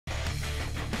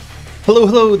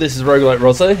Hello, this is RogueLike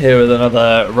Rozza here with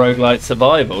another roguelite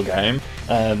survival game.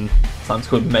 Sounds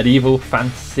called Medieval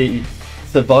Fantasy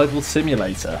Survival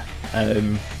Simulator.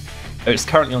 It's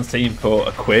currently on Steam for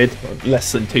 £1, or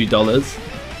less than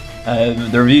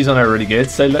 $2. The reviews on it are really good,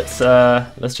 so let's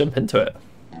jump into it.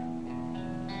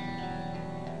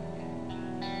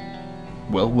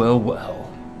 Well.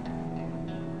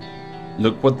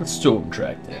 Look what the storm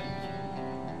dragged in.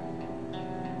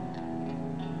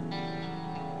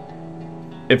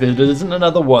 If it isn't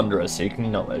another wanderer seeking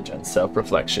knowledge and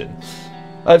self-reflection.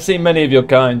 I've seen many of your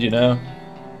kind, you know.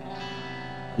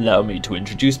 Allow me to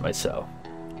introduce myself.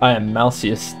 I am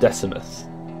Malcius Decimus.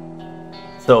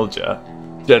 Soldier,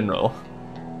 general,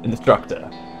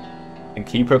 instructor, and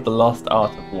keeper of the lost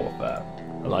art of warfare.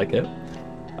 I like it.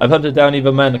 I've hunted down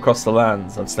evil men across the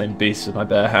lands. I've slain beasts with my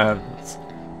bare hands.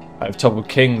 I've toppled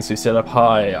kings who sit up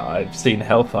high. I've seen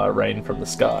hellfire rain from the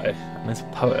sky. I'm a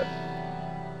poet.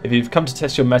 If you've come to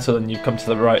test your mettle, then you've come to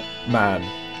the right man.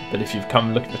 But if you've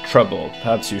come looking for trouble,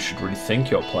 perhaps you should rethink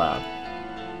your plan.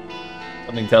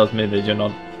 Something tells me that you're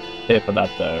not here for that,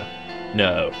 though.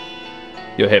 No.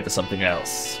 You're here for something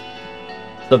else.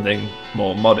 Something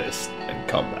more modest than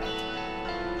combat.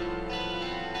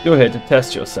 You're here to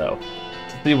test yourself.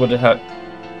 To see what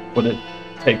it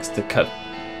takes to cut.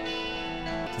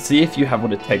 To see if you have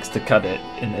what it takes to cut it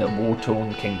in a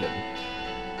war-torn kingdom.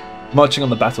 Marching on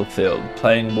the battlefield,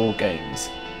 playing war games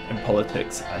and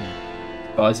politics, and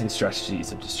devising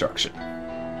strategies of destruction.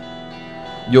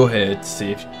 You're here to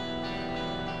see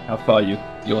how far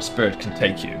your spirit can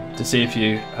take you, to see if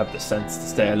you have the sense to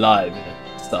stay alive in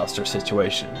a disastrous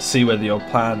situation, to see whether your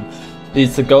plan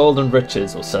leads to gold and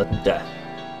riches or certain death.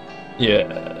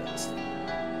 Yes,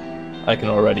 I can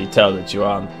already tell that you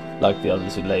aren't like the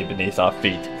others who lay beneath our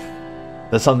feet.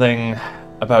 There's something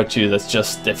about you that's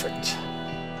just different.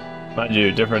 Mind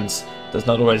you, difference does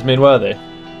not always mean worthy.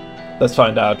 Let's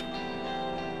find out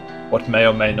what may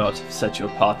or may not set you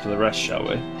apart from the rest, shall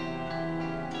we?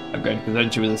 I'm going to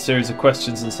present you with a series of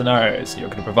questions and scenarios. You're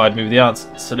going to provide me with the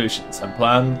answers, solutions, and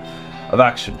plan of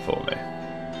action for me.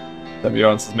 Some of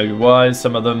your answers may be wise,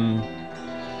 some of them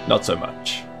not so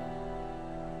much.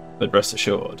 But rest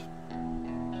assured,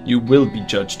 you will be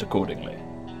judged accordingly.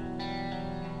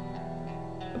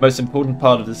 The most important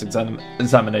part of this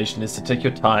examination is to take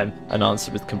your time and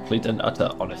answer with complete and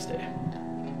utter honesty.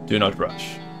 Do not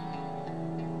rush.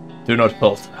 Do not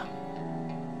falter.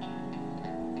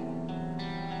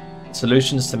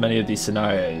 Solutions to many of these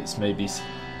scenarios may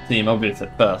seem obvious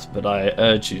at first, but I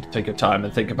urge you to take your time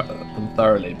and think about them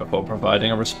thoroughly before providing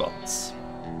a response.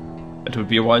 It would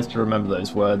be wise to remember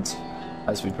those words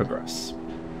as we progress.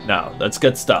 Now, let's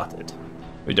get started.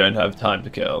 We don't have time to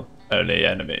kill, only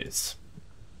enemies.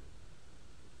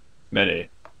 Many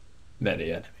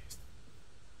enemies.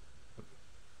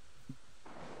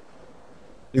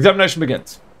 The examination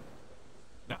begins.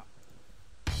 Now,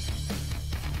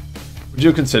 would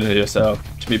you consider yourself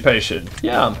to be patient?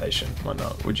 Yeah, I'm patient. Why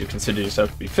not? Would you consider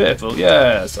yourself to be fearful?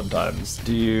 Yeah, sometimes.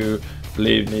 Do you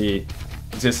believe in the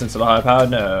existence of a higher power?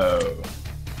 No.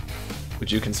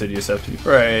 Would you consider yourself to be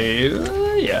brave?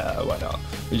 Yeah, why not?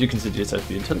 Would you consider yourself to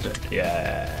be intelligent?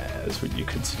 Yes. Would you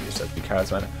consider yourself to be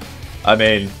charismatic? I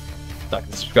mean, I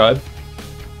can subscribe.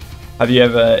 Have you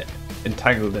ever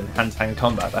entangled in hand-to-hand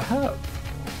combat? I have.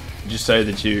 Would you say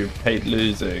that you hate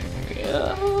losing?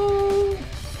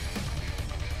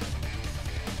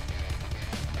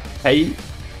 Hate?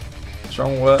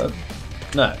 Strong word?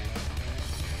 No.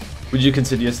 Would you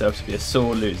consider yourself to be a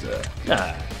sore loser?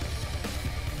 Nah.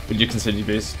 Would you consider you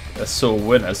to be a sore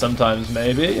winner? Sometimes,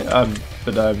 maybe.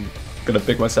 But I'm gonna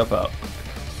pick myself up.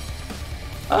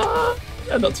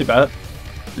 Yeah, not too bad.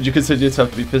 Would you consider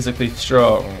yourself to be physically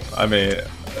strong? I mean,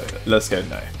 let's go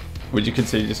no. Would you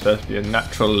consider yourself to be a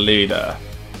natural leader?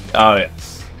 Oh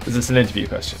yes. Is this an interview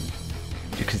question?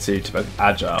 Would you consider to be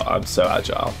agile? I'm so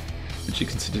agile. Would you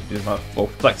consider to be more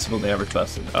flexible than the average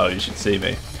person? Oh, you should see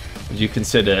me. Would you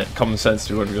consider common sense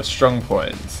to be one of your strong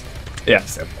points?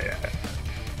 Yes, okay, yeah.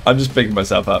 I'm just picking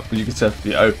myself up. Would you consider yourself to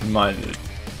be open-minded?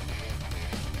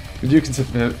 Would you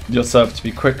consider yourself to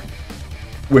be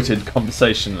quick-witted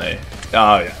conversationally?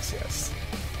 Oh yes.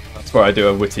 That's where I do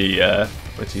a witty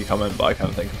comment, but I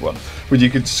can't think of one. Would you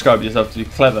describe yourself to be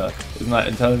clever? Isn't that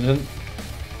intelligent?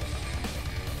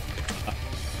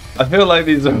 I feel like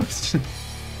these are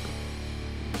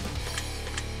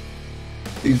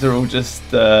all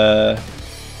just. Am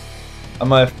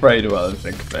I afraid of what others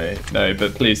think of me? No,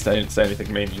 but please don't say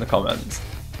anything mean in the comments.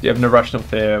 Do you have an irrational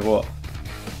fear of what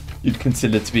you'd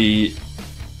consider to be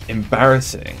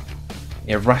embarrassing?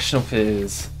 Irrational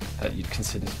fears that you'd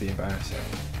consider to be embarrassing?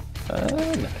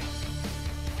 No.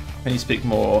 Can you speak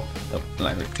more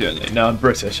language fluently? No, I'm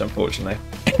British, unfortunately.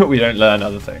 We don't learn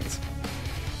other things.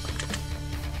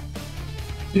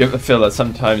 Do you ever feel that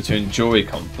sometimes you enjoy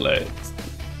conflict?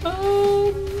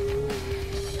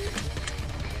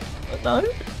 No.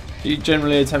 Do you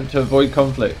generally attempt to avoid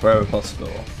conflict wherever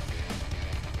possible?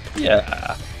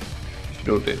 Yeah. You should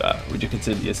all do that. Would you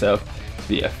consider yourself to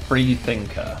be a free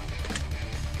thinker?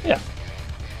 Yeah.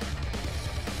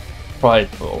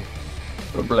 Prideful.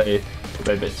 Probably a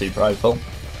bit too prideful.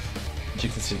 Would you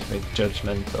consider me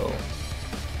judgmental?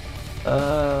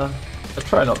 I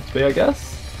try not to be, I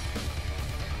guess.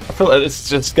 I feel like this is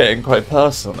just getting quite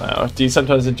personal now. Do you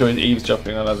sometimes enjoy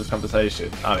eavesdropping on others'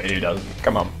 conversation? I mean, who doesn't?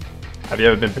 Come on. Have you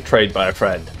ever been betrayed by a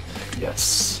friend?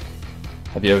 Yes.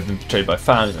 Have you ever been betrayed by a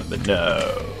family member?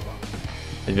 No.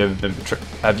 Have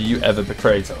you ever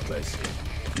betrayed someone close to you?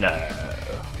 No.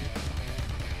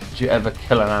 Would you ever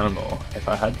kill an animal if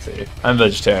I had to? I'm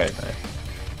vegetarian though.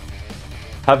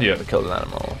 Have you ever killed an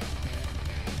animal?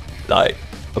 Like,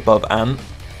 above ants?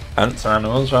 Ants are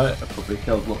animals, right? I've probably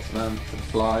killed lots of ants and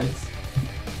flies.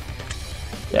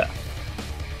 Yeah.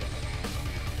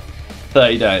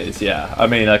 30 days, yeah. I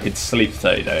mean, I could sleep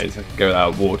 30 days. I could go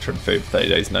without water and food for 30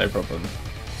 days, no problem.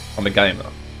 I'm a gamer.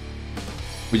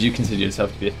 Would you consider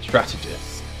yourself to be a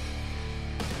strategist?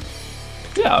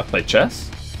 Yeah, I play chess.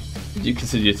 Would you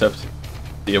consider yourself to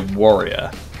be a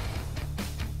warrior?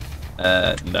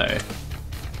 No.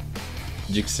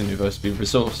 Would you consider yourself to be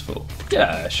resourceful?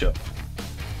 Yeah, sure.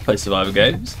 Play survival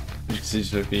games. Would you consider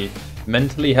yourself to be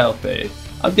mentally healthy?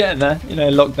 I'm getting there. You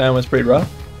know, lockdown was pretty rough.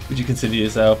 Would you consider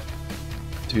yourself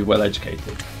to be well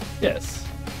educated? Yes.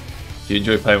 Do you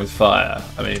enjoy playing with fire?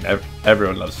 I mean,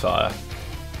 everyone loves fire.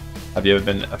 Have you ever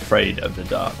been afraid of the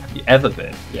dark? Have you ever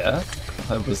been? Yeah.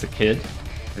 I was a kid.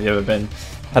 Have you ever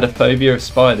had a phobia of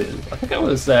spiders? I think I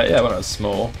was, yeah, when I was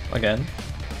small, again.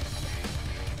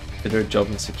 Consider a job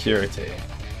in security.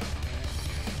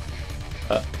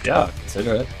 Yeah, I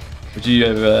consider it. Would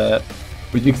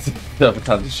you consider yourself a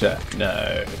talented chef?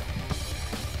 No.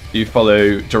 Do you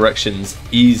follow directions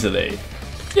easily?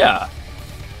 Yeah.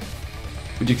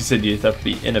 Would you consider yourself to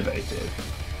be innovative?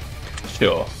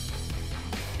 Sure.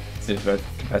 Seems very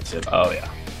competitive. Oh yeah.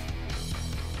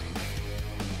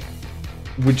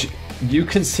 Would you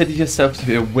consider yourself to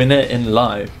be a winner in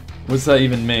life? What does that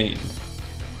even mean?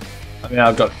 I mean,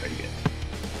 I've got pretty good.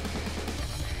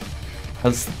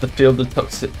 Has the field of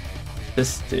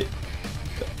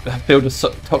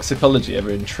toxicology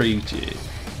ever intrigued you?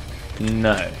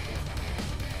 No.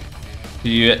 Do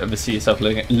you ever see yourself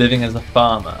living as a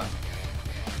farmer?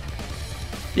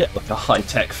 Yeah, like a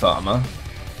high-tech farmer.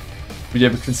 Would you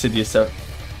consider yourself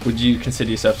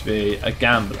to be a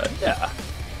gambler? Yeah.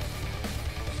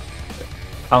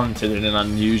 Talented in an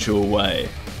unusual way.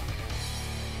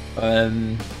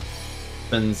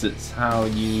 Depends, it's how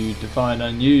you define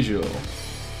unusual.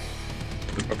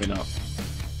 Probably not.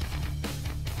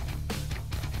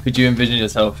 Could you envision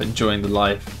yourself enjoying the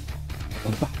life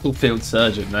of a battlefield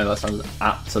surgeon? No, that sounds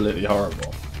absolutely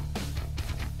horrible.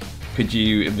 Could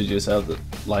you envision yourself the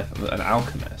life of an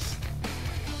alchemist?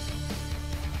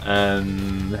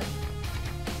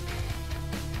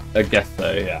 I guess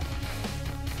so, yeah.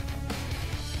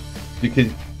 You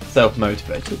could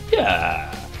self-motivated.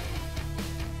 Yeah.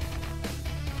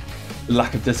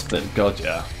 Lack of discipline. God,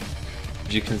 yeah.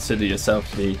 Would you consider yourself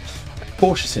to be a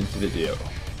cautious individual?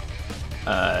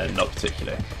 Not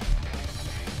particularly.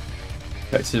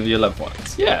 Protective of your loved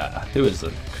ones. Yeah. Who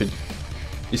isn't? Could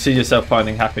you see yourself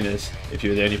finding happiness if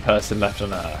you were the only person left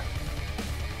on Earth?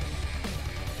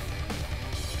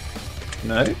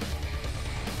 No.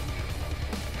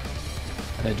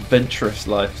 An adventurous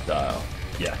lifestyle.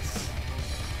 Yes.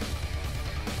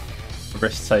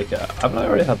 Risk taker. I've not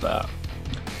already had that.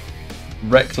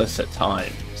 Reckless at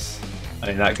times. I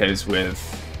mean, that goes with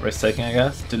risk taking, I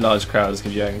guess. Do large crowds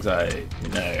give you anxiety?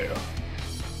 No.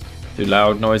 Do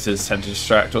loud noises tend to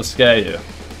distract or scare you?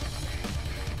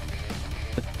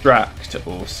 Distract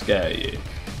or scare you?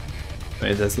 I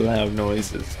mean, there's loud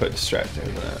noises. It's quite distracting,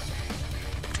 isn't it?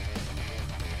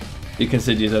 You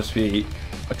consider yourself to be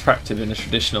attractive in a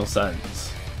traditional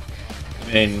sense.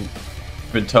 I mean,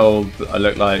 I've been told that I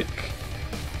look like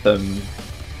some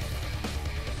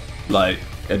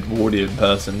Edwardian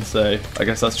person, so I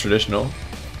guess that's traditional.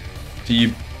 Do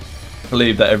you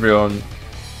believe that everyone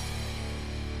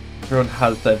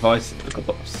has their vices, of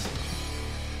course?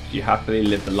 Do you happily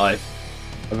live the life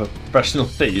of a professional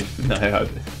thief? No, I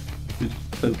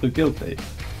feel guilty.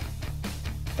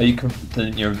 Are you confident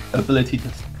in your ability to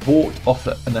thwart off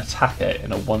an attacker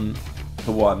in a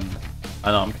one-to-one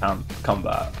unarmed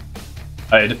combat?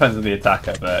 It depends on the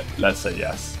attacker, but let's say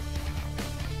yes.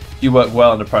 You work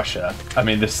well under pressure. I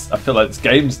mean, I feel like this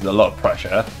game's under a lot of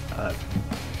pressure.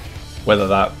 Whether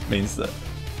that means that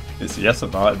it's a yes or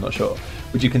no, I'm not sure.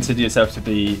 Would you consider yourself to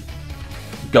be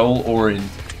goal-oriented?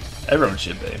 Everyone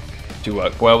should be. Do you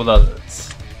work well with others?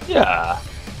 Yeah.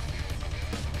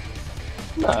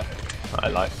 No. I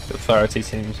like authority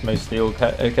seems mostly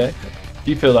okay.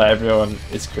 Do you feel like everyone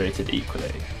is created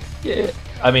equally? Yeah.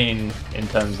 I mean, in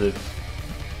terms of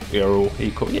we are all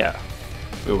equal, yeah.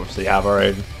 We obviously have our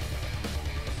own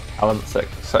talents,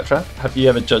 etc. Have you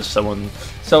ever judged someone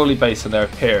solely based on their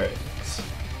appearance?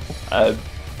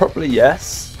 Probably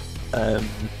yes. I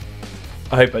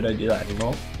hope I don't do that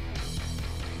anymore.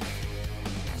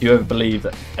 Do you ever believe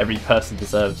that every person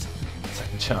deserves a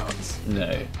second chance? No,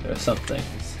 there are some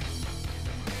things.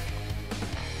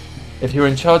 If you were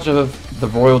in charge of the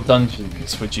royal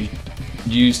dungeons, would you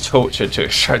use torture to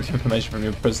extract information from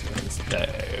your prisoners? No.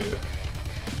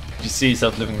 Do you see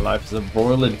yourself living life as a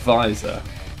royal advisor?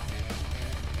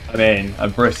 I mean,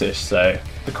 I'm British, so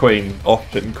the Queen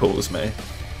often calls me.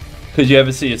 Could you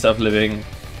ever see yourself living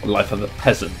a life of a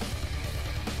peasant?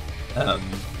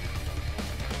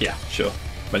 Yeah, sure.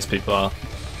 Most people are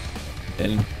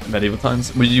in medieval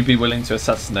times. Would you be willing to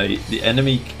assassinate the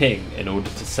enemy king in order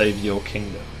to save your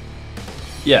kingdom?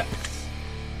 Yes.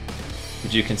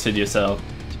 Would you consider yourself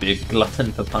to be a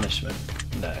glutton for punishment?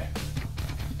 No.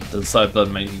 Does the sight of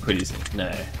blood make you queasy? No.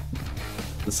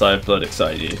 Does the sight of blood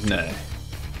excite you? No.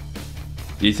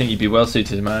 Do you think you'd be well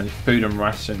suited to manage food and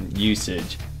ration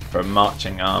usage for a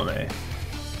marching army?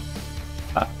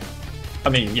 I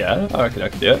mean, yeah, I reckon I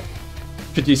could do it.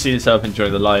 Could you see yourself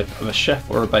enjoying the life of a chef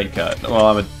or a baker? Well,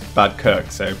 I'm a bad cook,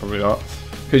 so probably not.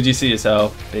 Could you see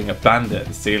yourself being a bandit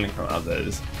and stealing from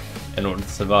others in order to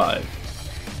survive?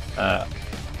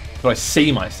 Do I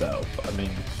see myself? I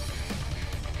mean,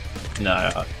 no,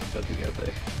 I don't think I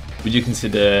do. Would you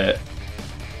consider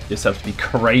yourself to be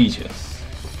courageous?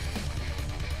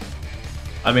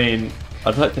 I mean,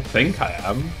 I'd like to think I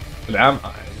am, but am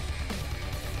I?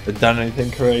 Have I done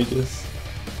anything courageous?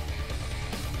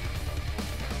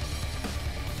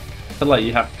 I feel like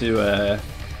you have to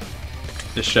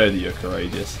show that you're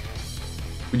courageous.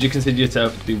 Would you consider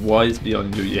yourself to be wise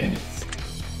beyond your years?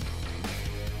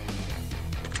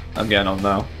 I'm getting on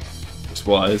now. Just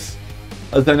wise.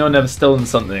 Has anyone ever stolen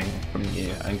something from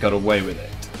you and got away with it?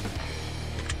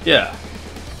 Yeah.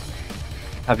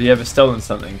 Have you ever stolen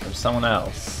something from someone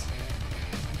else?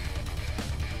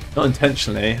 Not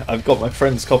intentionally. I've got my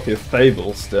friend's copy of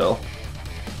Fable still.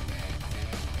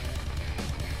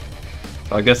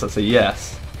 I guess that's a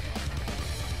yes.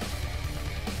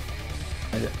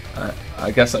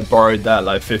 I guess I borrowed that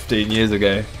like 15 years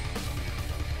ago. Do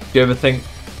you ever think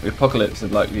the apocalypse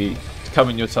is likely to come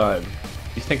in your time? Do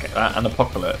you think an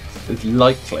apocalypse is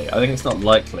likely? I think it's not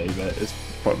likely, but it's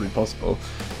probably possible.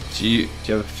 Do you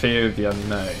have a fear of the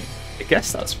unknown? I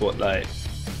guess that's what like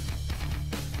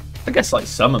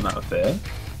some amount of fear.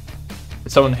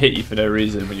 If someone hit you for no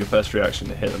reason, when your first reaction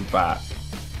to hit them back?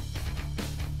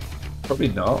 Probably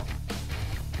not.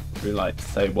 Probably like to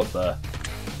say, what the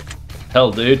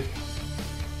hell, dude?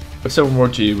 If someone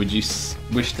robbed you, would you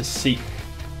wish to seek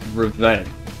revenge?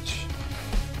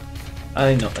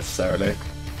 Not necessarily.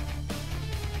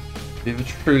 Have you ever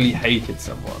truly hated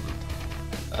someone?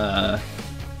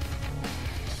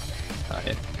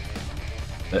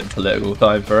 Bit of political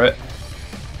time for it.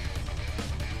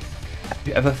 Have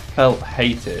you ever felt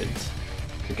hated?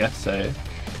 I guess so.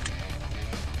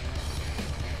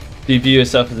 Do you view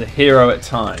yourself as a hero at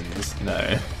times?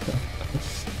 No.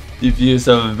 Do you view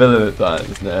yourself as a villain at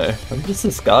times? No. I'm just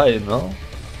this guy, you know?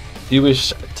 Do you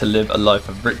wish to live a life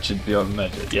of riches beyond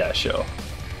measure? Yeah, sure.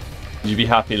 Would you be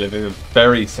happy living a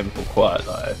very simple, quiet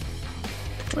life?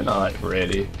 I mean, not like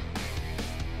really.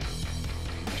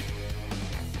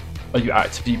 Are you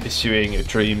actively pursuing your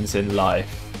dreams in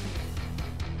life?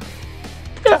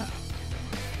 Yeah.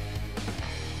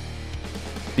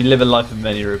 You live a life of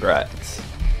many regrets.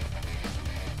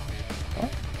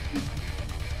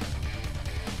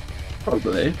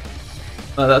 Probably.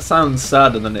 That sounds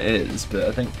sadder than it is, but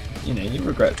I think, you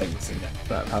regret things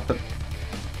that happen.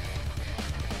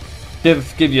 Do you ever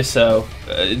forgive yourself?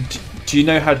 Do you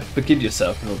know how to forgive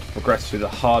yourself in order to progress through the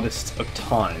hardest of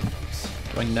times?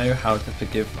 Do I know how to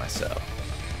forgive myself?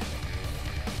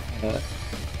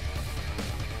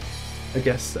 I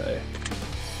guess so.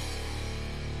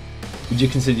 Would you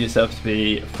consider yourself to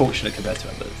be fortunate compared to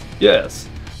others? Yes.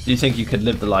 Do you think you could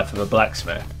live the life of a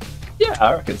blacksmith? Yeah,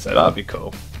 I reckon so. That'd be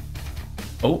cool.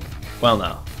 Oh, well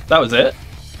now. That was it.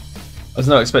 I was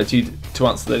not expecting you to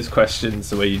answer those questions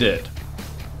the way you did.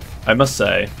 I must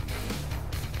say,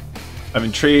 I'm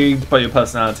intrigued by your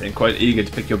personality and quite eager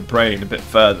to pick your brain a bit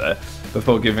further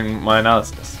before giving my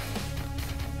analysis.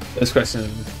 Those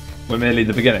questions were merely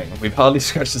the beginning. We've hardly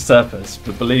scratched the surface,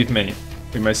 but believe me,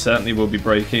 we most certainly will be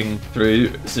breaking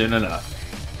through soon enough.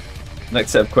 The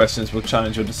next set of questions will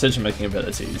challenge your decision-making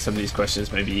abilities. Some of these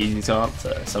questions may be easy to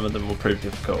answer, some of them will prove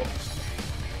difficult.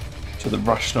 To the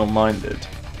rational-minded,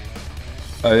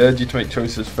 I urge you to make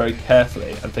choices very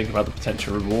carefully and think about the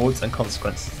potential rewards and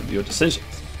consequences of your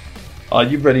decisions. Are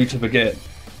you ready to begin?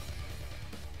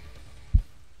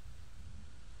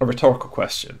 A rhetorical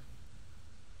question.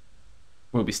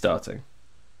 We'll be starting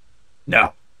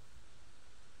now.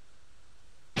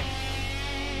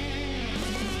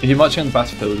 If you're marching on the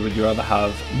battlefield, would you rather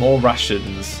have more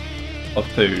rations of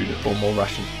food or more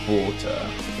rations of water?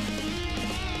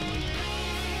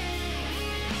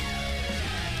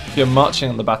 If you're marching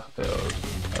on the battlefield,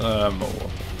 more.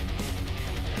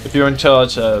 If you're in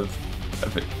charge of a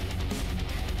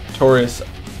victorious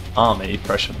army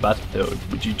fresh on the battlefield,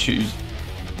 would you choose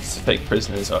to take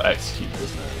prisoners or execute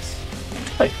prisoners?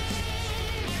 Take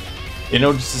prisoners. In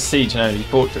order to siege an enemy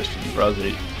fortress, would you rather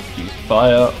use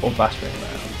fire or battering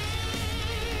ram?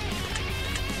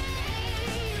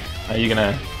 How are you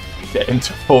gonna get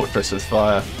into a fortress with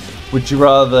fire? Would you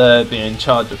rather be in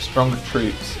charge of stronger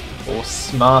troops or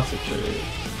smarter troops?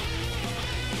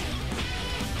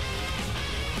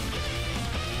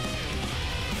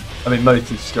 I mean,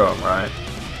 mostly strong, right?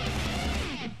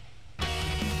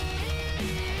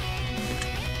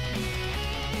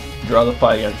 Would you rather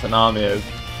fight against an army of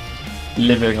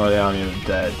living or the army of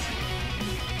dead?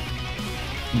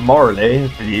 Morally,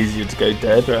 it'd be easier to go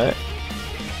dead, right?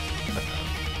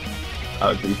 That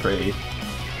would be pretty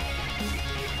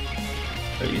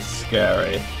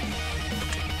scary.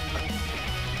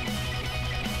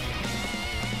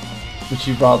 Would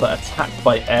you rather attack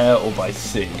by air or by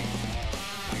sea?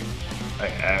 I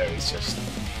think air is just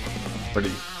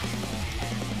pretty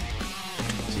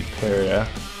superior.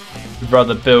 Would you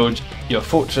rather build your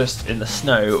fortress in the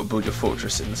snow or build your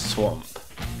fortress in the swamp?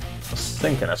 I was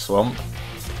thinking a swamp.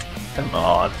 Come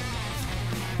on.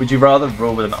 Would you rather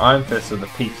rule with an iron fist or with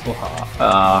a peaceful heart?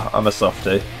 I'm a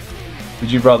softie.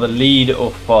 Would you rather lead or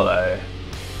follow?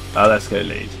 Let's go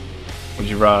lead. Would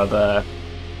you rather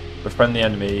befriend the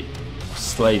enemy or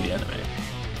slay the enemy?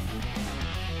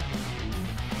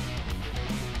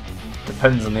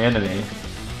 Depends on the enemy.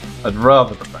 I'd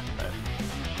rather befriend them.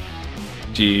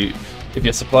 If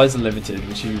your supplies are limited,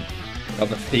 would you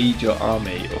rather feed your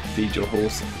army or feed your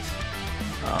horses?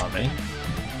 Army.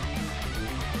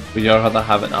 Would you rather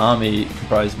have an army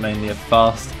comprised mainly of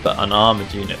fast but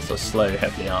unarmoured units or slow,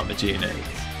 heavily armoured units?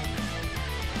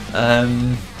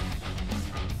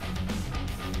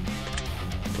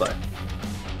 Slow.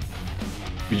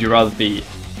 Would you rather be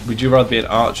an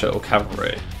archer or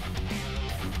cavalry?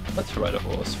 Let's ride a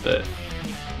horse, but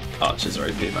archers are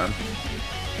OP, man.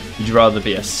 Would you rather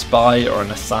be a spy or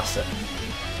an assassin?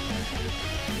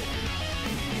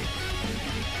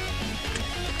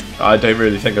 I don't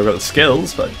really think I've got the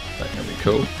skills, but that can be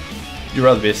cool. Would you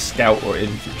rather be a scout or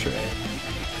infantry?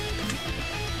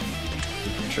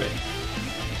 Infantry.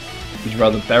 Would you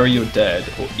rather bury your dead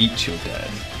or eat your dead?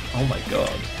 Oh my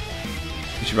god.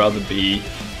 Would you rather be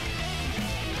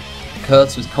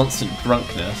cursed with constant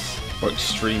drunkenness or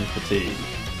extreme fatigue?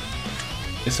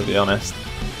 This will be honest.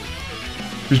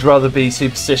 Would you rather be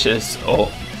superstitious or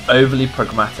overly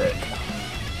pragmatic?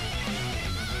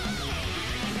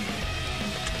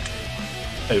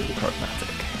 Overly pragmatic.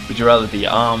 Would you rather be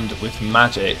armed with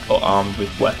magic or armed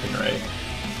with weaponry?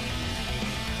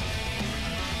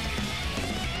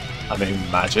 I mean,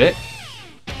 magic.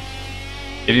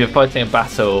 If you're fighting a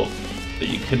battle that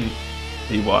you couldn't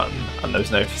be won and there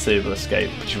was no foreseeable escape,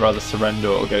 would you rather surrender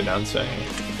or go down swinging?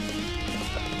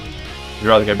 Would you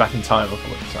rather go back in time or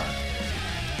forward in time?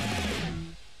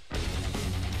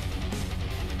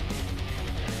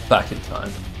 Back in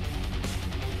time.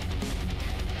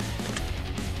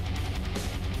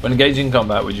 When engaging in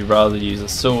combat, would you rather use a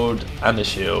sword and a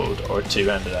shield or a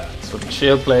two-handed axe? With the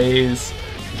shield plays,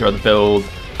 would you rather build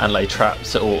and lay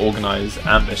traps or organise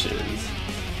ambushes?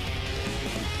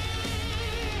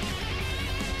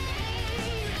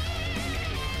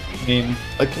 I mean,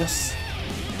 I guess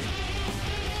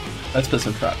let's put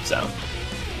some traps down.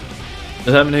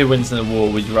 Determine who wins in a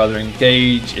war. Would you rather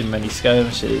engage in many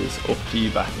skirmishes or few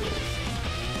battles?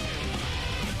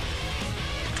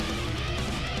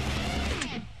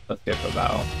 Let's go for a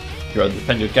battle. Would you rather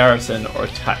defend your garrison or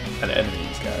attack an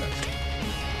enemy's garrison?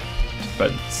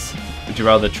 Defense. Would you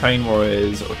rather train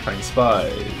warriors or train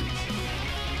spies?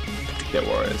 Get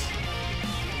warriors.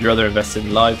 Would you rather invest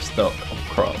in livestock or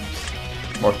crops?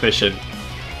 More efficient.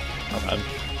 Oh man,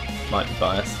 might be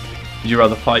biased. Would you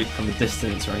rather fight from a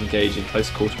distance or engage in close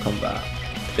quarter combat?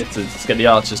 Let's get the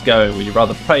archers going. Would you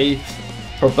rather pray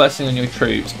for a blessing on your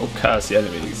troops or curse the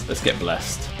enemies? Let's get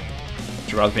blessed.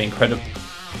 Would you rather be incredibly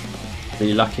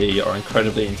lucky or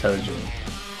incredibly intelligent?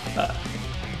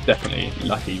 Definitely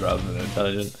lucky rather than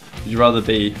intelligent. Would you rather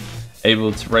be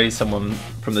able to raise someone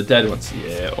from the dead once a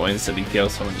year or instantly kill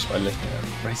someone just by looking at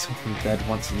them? Raise someone from the dead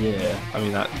once a year? I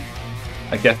mean, that,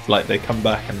 I guess like they come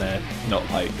back and they're not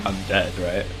like undead,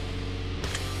 right?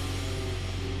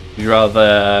 Would you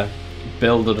rather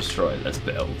build or destroy? Let's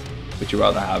build. Would you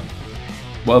rather have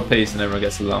world peace and everyone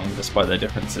gets along despite their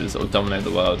differences, or dominate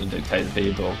the world and dictate the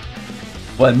people?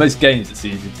 Well, in most games it's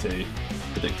easy to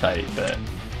dictate, but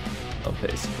world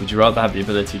peace. Would you rather have the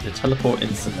ability to teleport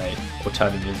instantly or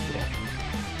turn invisible?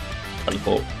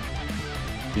 Teleport.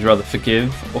 Would you rather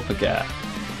forgive or forget?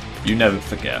 You never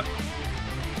forget.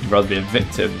 Would you rather be a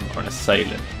victim or an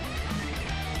assailant?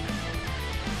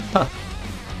 Huh.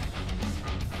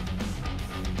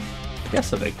 I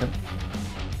guess a victim.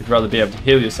 Would you rather be able to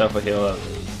heal yourself or heal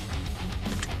others?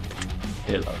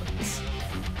 Heal others.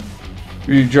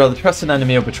 Would you rather trust an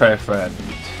enemy or betray a friend?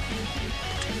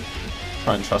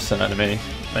 Try and trust an enemy,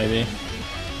 maybe.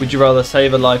 Would you rather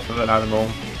save a life of an animal,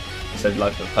 save the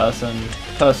life of a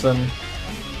person,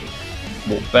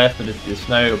 walk barefooted through the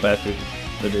snow or barefooted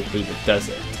through the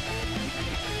desert?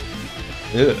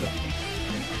 Ew.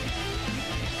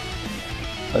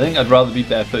 I think I'd rather be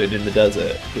barefooted in the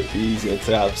desert. It'd be easier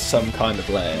to have some kind of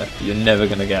layer, but you're never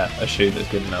going to get a shoe that's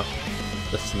good enough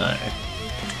for snow.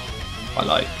 I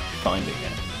like finding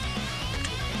it.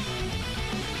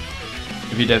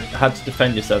 If you had to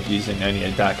defend yourself using only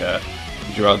a dagger,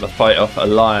 would you rather fight off a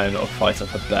lion or fight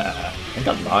off a bear? I think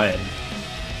a lion.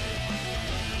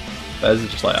 Bears are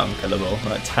just like unkillable,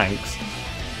 like tanks.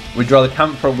 Would you rather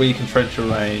camp for a week in torrential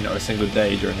rain or a single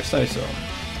day during a snowstorm?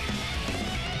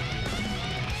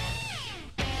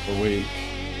 A week.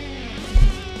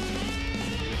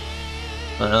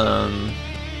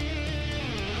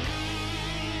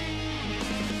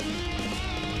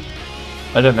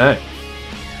 I don't know.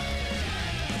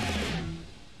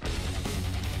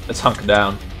 Let's hunker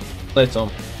down. Let's on.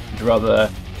 Would you rather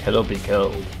kill or be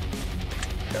killed?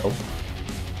 Kill.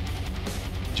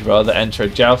 Would you rather enter a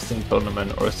jousting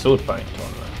tournament or a sword fighting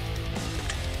tournament?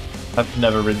 I've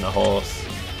never ridden a horse.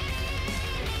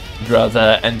 Would you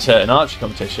rather enter an archery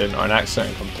competition or an axe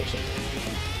throwing competition?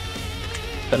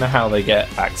 Don't know how they get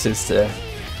axes to.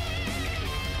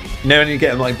 You know when you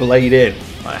get them like blade in,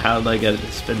 like how do they get it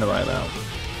to spin the right amount?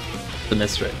 The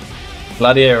mystery.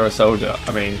 Gladiator or soldier?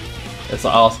 I mean, it's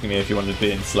like asking me if you wanted to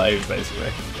be enslaved,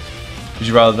 basically. Would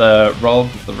you rather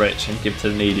rob the rich and give to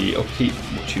the needy, or keep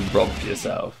what you rob for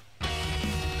yourself?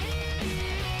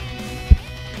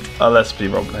 Oh, let's be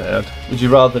Robin Hood. Would you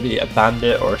rather be a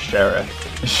bandit or a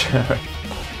sheriff? A sheriff.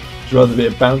 Would you rather be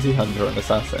a bounty hunter or an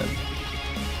assassin?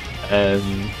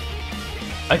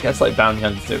 I guess like bounty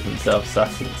hunters do it for themselves,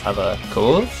 assassins have a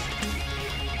cause.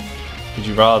 Would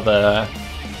you rather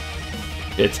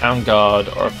be a town guard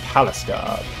or a palace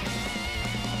guard?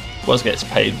 What gets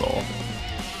paid more?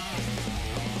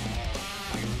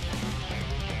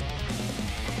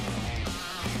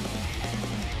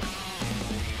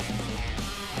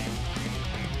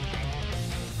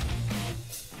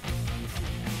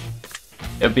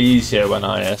 It'll be easier when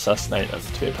I assassinate them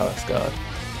to be a palace guard.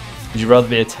 Would you rather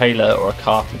be a tailor or a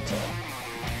carpenter?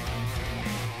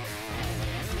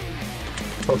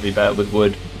 Probably better with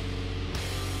wood.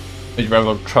 Would you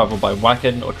rather travel by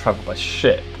wagon or travel by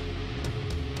ship?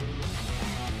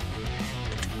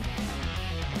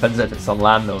 Depends if it's on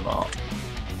land or not.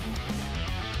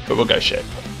 But we'll go ship.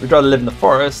 Would you rather live in the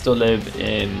forest or live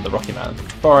in the Rocky Mountain?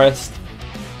 Forest.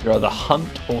 Would you rather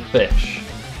hunt or fish?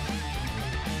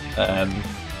 Hunt.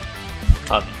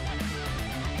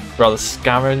 Would you rather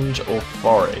scavenge or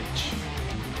forage?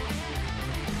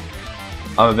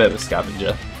 I'm a bit of a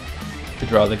scavenger. Would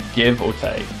you rather give or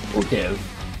take? Or give.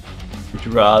 Would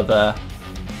you rather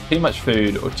too much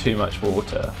food or too much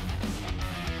water?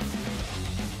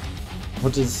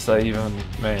 What does that even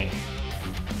mean?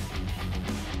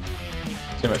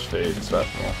 Too much food, it's worth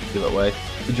more. Give it away.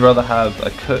 Would you rather have a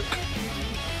cook?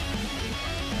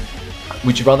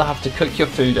 Would you rather have to cook your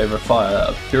food over a fire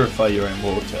or purify your own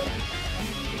water?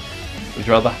 Would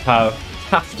you rather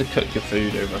have to cook your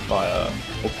food over a fire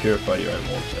or purify your own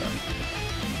water?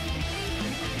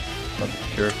 Rather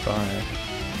purify.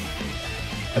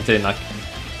 I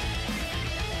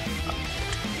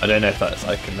don't know if that's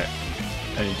I can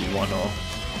only do one or.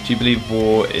 Do you believe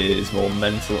war is more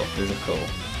mental or physical?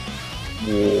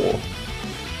 War.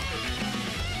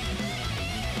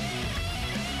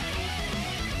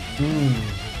 I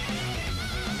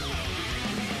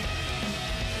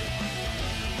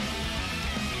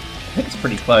think it's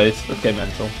pretty close. Let's go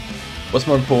mental. What's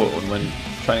more important when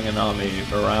training an army,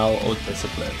 morale or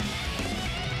discipline?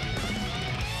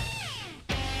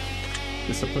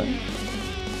 Discipline?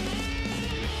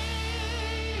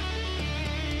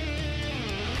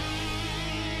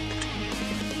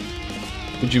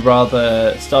 Would you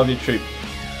rather starve your troop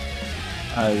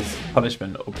as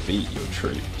punishment or beat your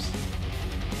troops?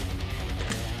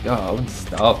 God, I wouldn't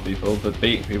starve people, but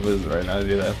beating people isn't very nice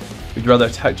either. Would you rather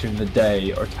attack during the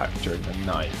day or attack during the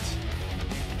night?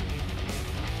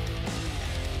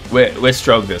 We're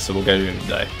stronger, so we'll go during the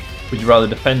day. Would you rather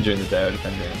defend during the day or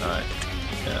defend during the night?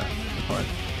 Yeah, fine.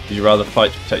 Would you rather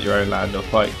fight to protect your own land or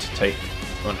fight to take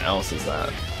someone else's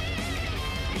land?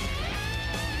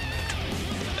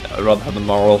 I'd rather have the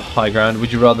moral high ground.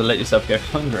 Would you rather let yourself go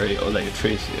hungry or let your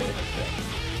troops go?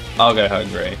 I'll go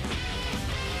hungry.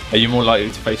 Are you more likely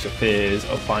to face your fears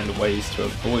or find ways to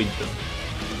avoid them?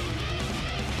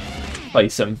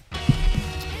 Face them.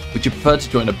 Would you prefer to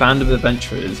join a band of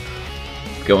adventurers,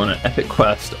 go on an epic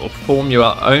quest, or form your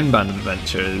own band of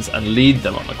adventurers and lead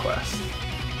them on a quest?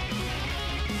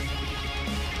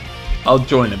 I'll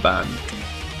join a band.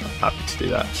 I'm happy to do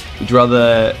that. Would you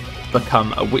rather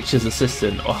become a witch's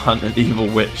assistant or hunt an evil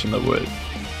witch in the woods?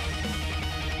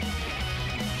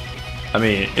 I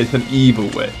mean, it's an evil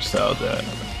witch, so I'll do it.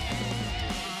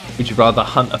 Would you rather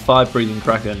hunt a fire-breathing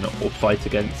dragon or fight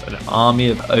against an army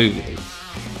of ogres?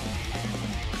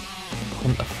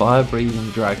 Hunt a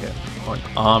fire-breathing dragon or an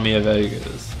army of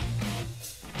ogres?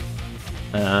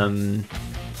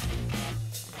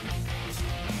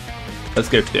 Let's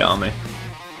go for the army.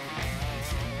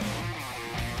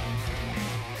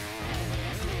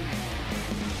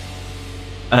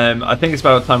 I think it's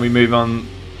about time we move on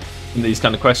from these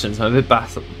kind of questions. I'm a bit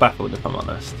baffled, if I'm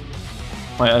honest.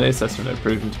 My early assessment have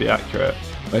proven to be accurate.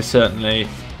 Most certainly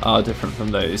are different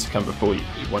from those who come before you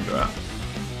wonder at.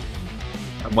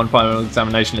 And one final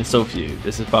examination in store for you.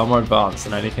 This is far more advanced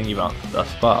than anything you've answered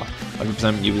thus far. I can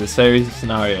present you with a series of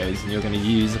scenarios and you're going to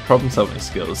use the problem-solving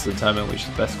skills to determine which is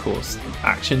the best course of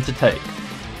action to take.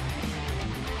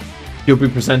 You'll be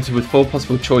presented with 4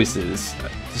 possible choices.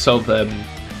 To solve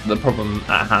the problem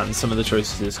at hand, some of the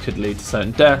choices could lead to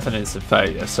certain death and instant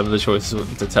failure. Some of the choices will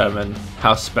determine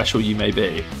how special you may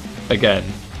be. Again,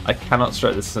 I cannot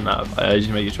stress this enough. I urge you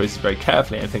to make your choices very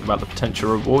carefully and think about the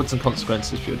potential rewards and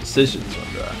consequences for your decisions.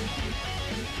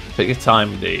 Take your time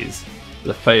with these.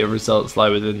 The fatal results lie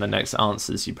within the next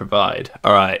answers you provide.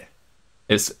 Alright.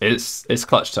 It's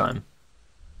clutch time.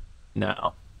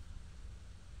 Now.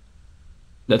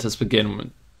 Let us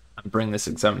begin and bring this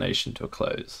examination to a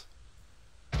close.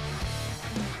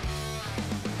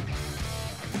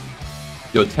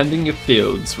 You're tending your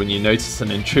fields when you notice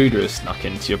an intruder has snuck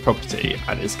into your property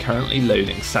and is currently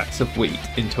loading sacks of wheat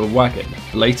into a wagon,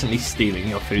 blatantly stealing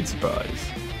your food supplies.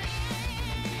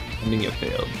 Tending your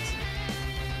fields.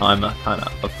 I'm a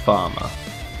farmer.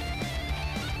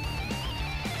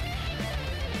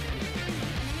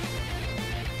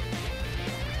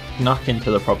 Snuck into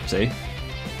the property,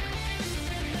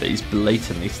 but he's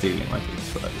blatantly stealing my food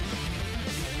supplies.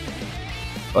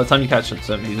 By the time you catch up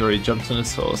to him, he's already jumped on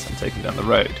his horse and taken down the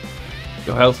road.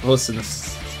 Your horse is in a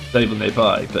stable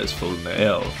nearby, but has fallen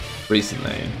ill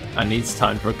recently and needs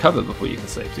time to recover before you can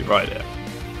safely ride it.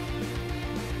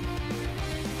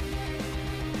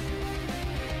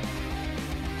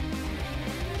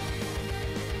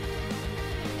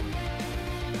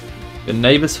 Your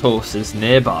neighbour's horse is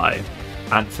nearby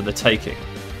and for the taking.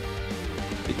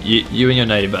 You and your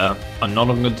neighbour are not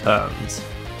on good terms.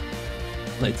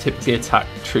 They typically attack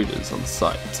intruders on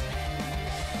sight.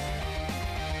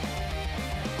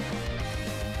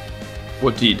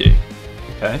 What do you do?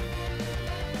 Okay.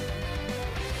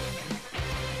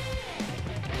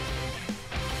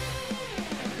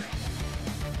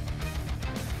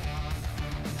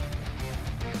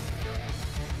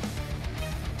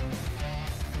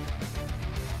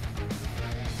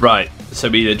 Right, so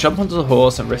we either jump onto the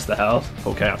horse and risk the health,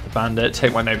 or go after the bandit,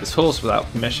 take my neighbour's horse without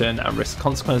permission and risk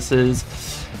consequences,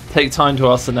 take time to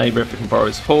ask the neighbour if we can borrow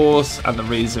his horse, and the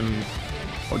reason,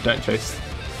 or don't chase,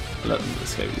 let them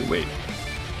escape with the wheat.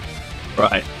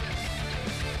 Right,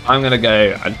 I'm going to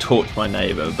go and talk to my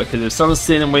neighbour, because if someone's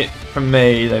stealing wheat from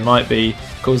me, they might be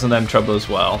causing them trouble as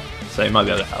well, so he might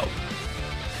be able to help.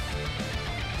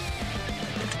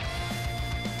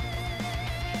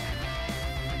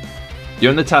 You're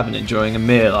in the tavern enjoying a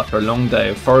meal after a long day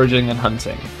of foraging and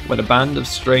hunting, when a band of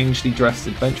strangely dressed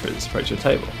adventurers approach your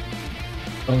table.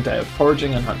 Long day of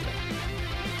foraging and hunting.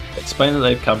 Explain that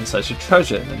they've come to search a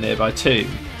treasure in a nearby tomb,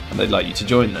 and they'd like you to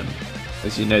join them.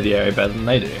 as you know the area better than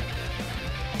they do.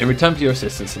 In return for your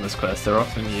assistance in this quest, they're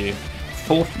offering you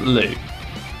 4th loot.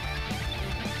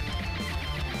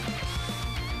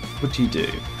 What do you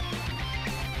do?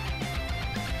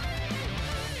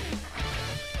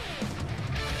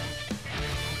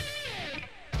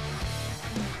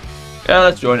 Yeah,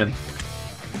 let's join him.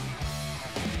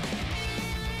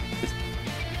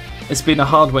 It's been a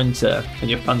hard winter and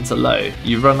your funds are low.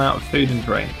 You run out of food and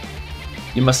drink.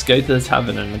 You must go to the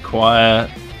tavern and acquire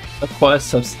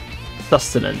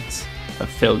sustenance and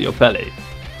fill your belly.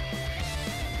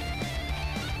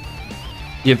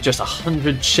 You have just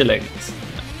 100 shillings.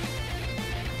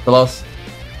 For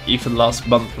the last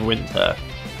month of winter,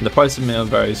 and the price of meal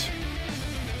varies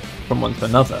from one to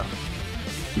another.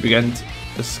 You begin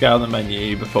to scour the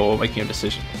menu before making a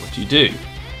decision. What do you do?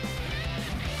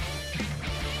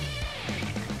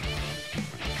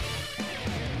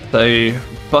 So,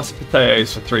 buttered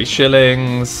potatoes for 3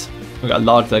 shillings. We've got a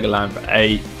large leg of lamb for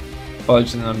 8.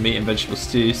 Forage and a meat and vegetable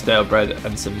stew, stale bread,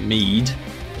 and some mead.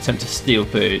 Attempt to steal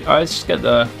food. Alright, let's just get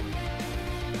the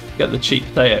cheap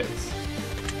potatoes.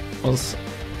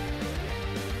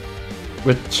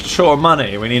 We're short of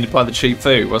money. We need to buy the cheap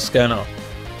food. What's going on?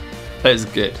 That is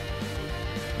good.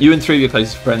 You and 3 of your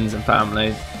closest friends and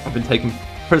family have been taken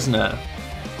prisoner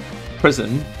for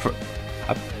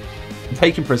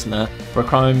a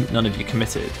crime none of you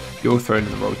committed. You're all thrown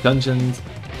in the wrong dungeons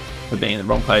for being in the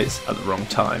wrong place at the wrong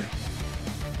time.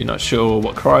 You're not sure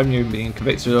what crime you're being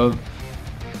convicted of,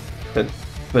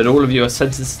 but all of you are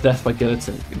sentenced to death by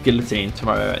guillotine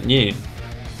tomorrow at noon.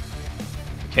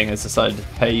 The king has decided to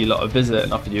pay you lot a visit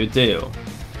and offer you a deal.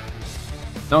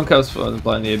 No one else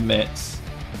blindly admits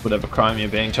whatever crime you're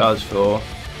being charged for,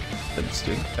 sentenced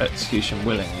to execution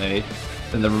willingly,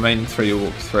 then the remaining 3 will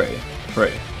walk free.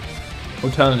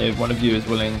 Alternatively, if one of you is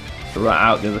willing to rat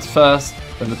out the others first,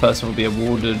 then the person will be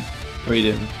awarded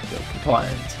freedom if you're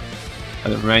compliant,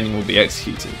 and the remaining will be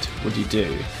executed. What do you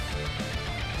do?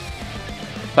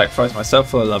 Sacrifice myself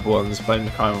for the loved ones, blame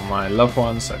the crime on my loved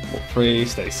ones, so walk free,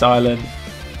 stay silent,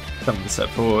 come to step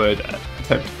forward,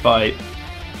 attempt to fight,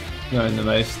 knowing the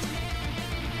most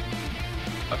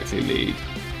likely lead.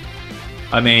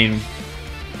 I mean,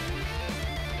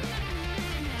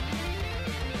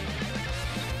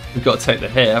 we've got to take the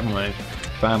hit, haven't we?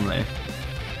 Family.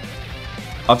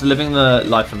 After living the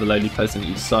life of a lowly peasant,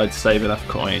 you decide to save enough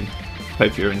coin to pay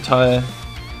for your entire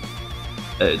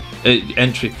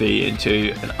entry fee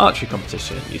into an archery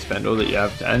competition. You spend all that you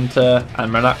have to enter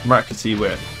and miraculously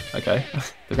win. Okay.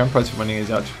 The grand prize for winning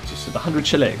is archery competition is 100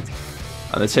 shillings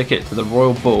and the ticket to the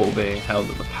royal ball being held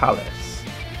at the palace.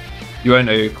 You own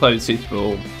no clothes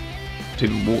suitable to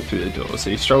even walk through the door, so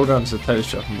you stroll down to the tailor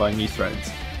shop and buy new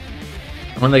threads.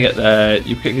 And when they get there,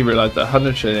 you quickly realise that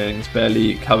 100 shillings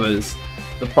barely covers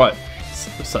the price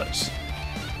of such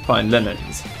fine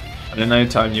linens, and in no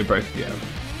time you're broke again.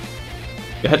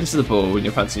 You're heading to the ball in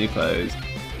your fancy new clothes.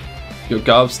 Your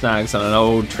garb snags on an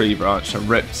old tree branch and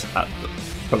rips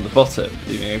from the bottom,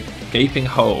 leaving a gaping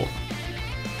hole,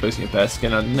 exposing your bare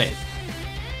skin underneath.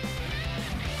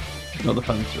 Not the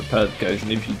fun to repair that goes,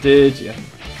 and if you did, yeah,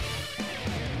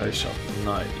 very sharp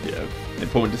night. Yeah,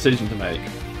 important decision to make.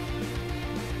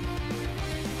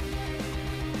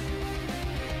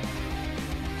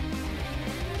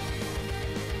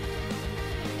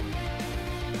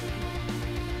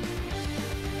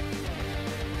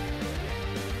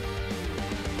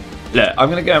 Yeah, I'm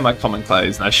going to go in my common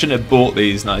clothes, and I shouldn't have bought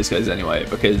these nice clothes anyway,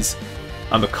 because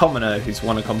I'm a commoner who's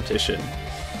won a competition,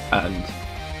 and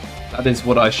that is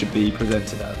what I should be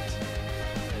presented as.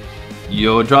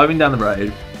 You're driving down the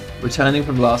road, returning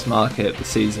from the last market of the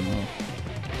season,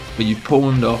 where you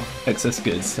pawned off excess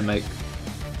goods to make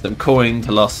some coin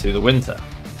to last through the winter.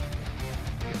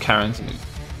 You're carrying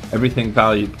everything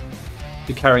valuable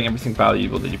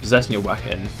that you possess in your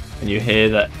wagon, and you hear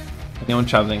that anyone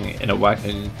travelling in a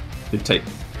wagon should take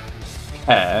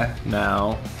care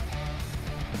now.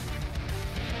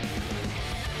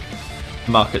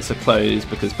 Markets are closed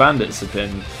because bandits have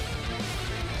been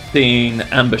seen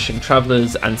ambushing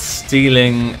travellers and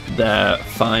stealing their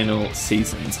final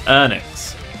season's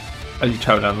earnings. As you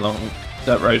travel down along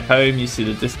that road home, you see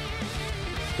the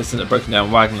distant broken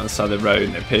down wagon on the side of the road,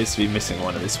 and it appears to be missing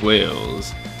one of its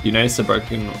wheels. You notice the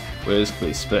broken wheels could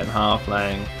be split in half,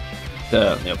 laying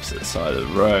dirt on the opposite side of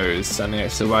the road. Standing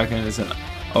next to the wagon is an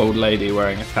old lady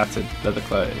wearing a tattered leather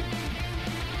cloak.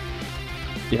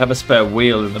 You have a spare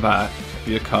wheel in the back of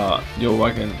your car. Your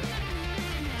wagon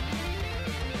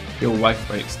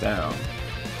breaks down.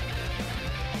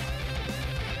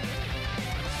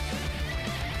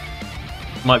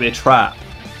 Might be a trap.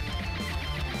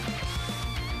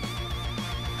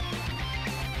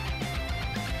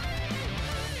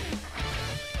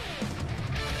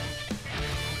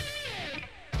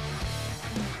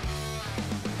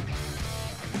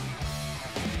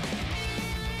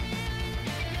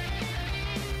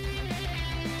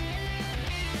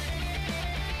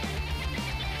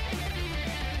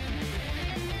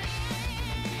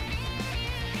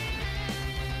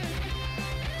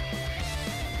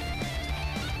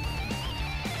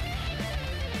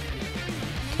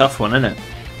 Tough one, isn't it?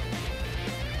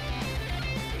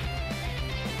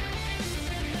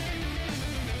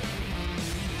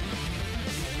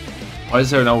 Why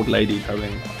is there an old lady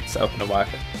travelling herself in a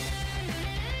wagon?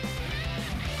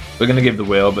 We're going to give the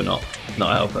wheel, but not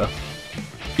help her.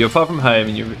 You're far from home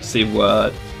and you receive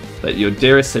word that your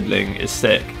dearest sibling is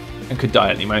sick and could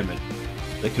die at any moment.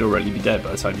 They could already be dead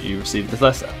by the time you receive this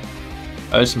letter.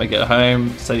 Urged to make it home,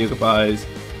 say your goodbyes.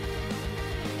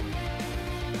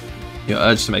 You're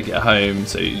urged to make it home,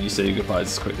 so you say your goodbyes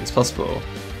as quickly as possible.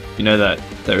 You know that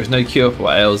there is no cure for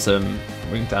what ails them.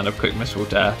 Ring down of quick miserable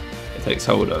death it takes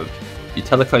hold of. You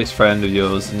tell a close friend of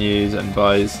yours the news and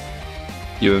advise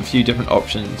you of a few different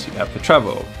options you have for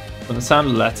travel. From the sound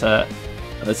of the letter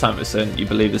at the time it was sent, you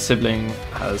believe the sibling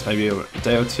has maybe a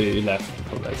day or two left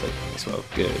before they're taken as well.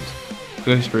 Good.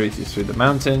 Ghost route is through the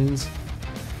mountains.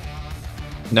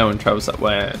 No one travels that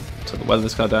way until the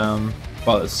weather's gone down.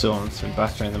 While the storms have been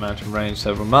battering the mountain range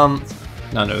several months,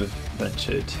 none have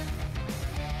ventured.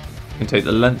 You can take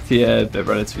the lengthier but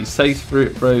relatively safe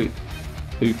route,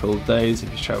 2 full days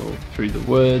if you travel through the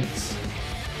woods.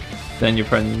 Then your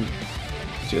friend,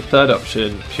 to your third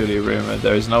option, purely a rumour,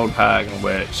 there is an old hag and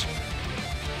witch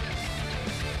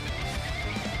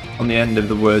on the end of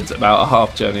the woods, about a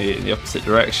half journey in the opposite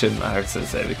direction. The hag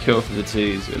says they have a cure for the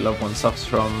disease your loved one suffers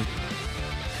from.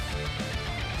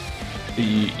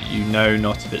 You know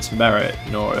not of its merit,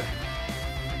 nor of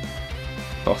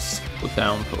possible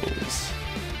downfalls.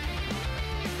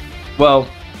 Well,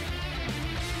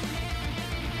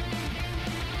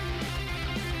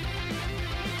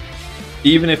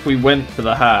 even if we went for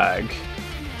the hag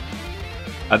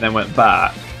and then went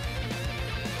back,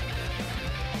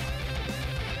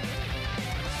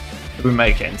 we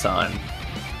make it in time.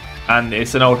 And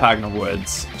it's an old hag in the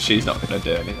woods. She's not going to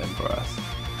do anything for us.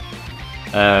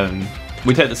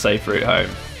 We take the safe route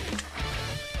home.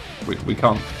 We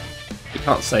can't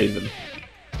save them.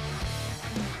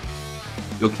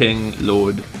 Your king,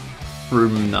 Lord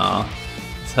Frumnar,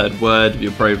 has heard word of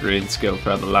your bravery and skill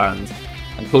throughout the land,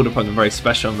 and called upon a very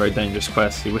special and very dangerous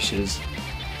quest. He wishes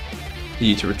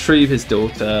you to retrieve his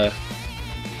daughter,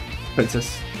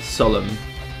 Princess Solemn,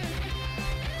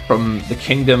 from the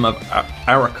kingdom of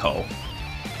Arakol.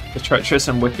 The treacherous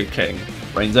and wicked king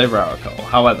reigns over Arakol.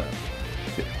 However,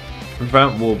 to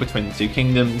prevent war between the two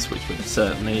kingdoms, which would have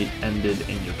certainly ended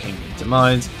in your kingdom's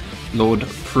demise, Lord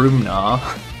Frumnar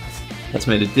has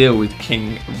made a deal with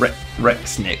King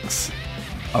Rexnix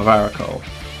of Arakol.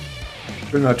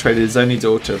 Frumnar traded his only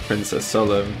daughter, Princess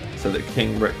Solemn, so that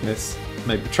King Rexnix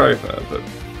may betroth her, but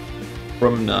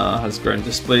Frumnar has grown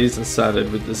displeased and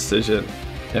saddened with the decision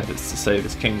in efforts to save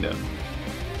his kingdom.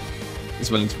 He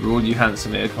is willing to reward you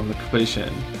handsomely upon the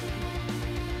completion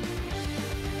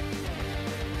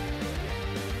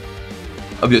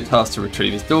of your task to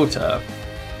retrieve his daughter.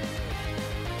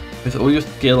 With all your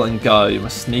skill and guile, you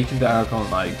must sneak into Arakol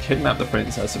at night, kidnap the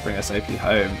princess and bring her safely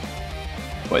home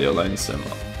where you're lonesome.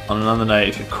 On another note,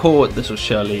 if you're caught, this will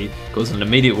surely cause an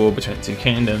immediate war between the two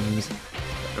kingdoms.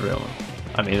 Everyone.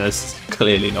 I mean, that's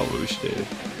clearly not what we should do.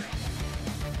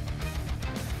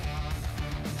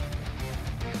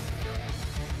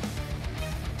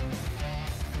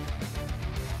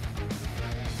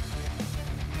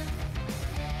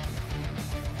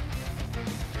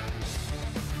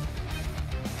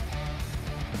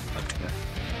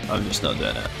 I'm just not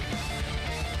doing it.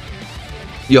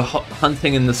 You're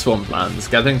hunting in the swamplands,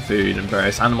 gathering food and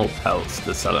various animal pelts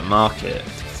to sell at market.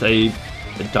 To save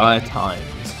the dire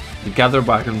times, you gather a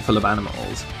wagon full of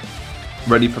animals,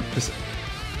 ready for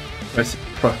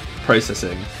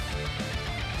processing.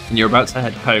 And you're about to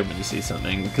head home when you see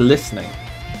something glistening,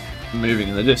 moving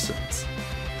in the distance.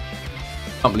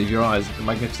 You can't believe your eyes. A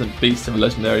magnificent beast of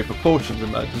legendary proportions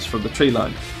emerges from the tree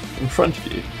line in front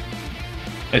of you.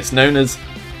 It's known as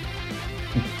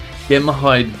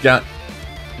Gemhide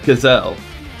Gazelle.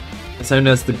 It's known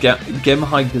as the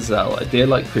Gemhide Gazelle, a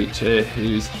deer-like creature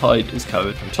whose hide is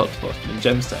covered from top to bottom in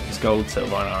gemstones, gold,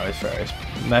 silver, and various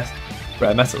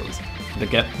rare metals. The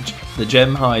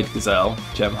Gemhide Gazelle,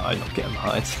 Gemhide, not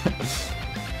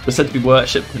Gemhide, was said to be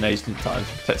worshipped in ancient times,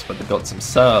 protected by the gods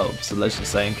themselves. The legends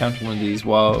say encountering one of these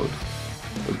wild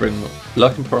would bring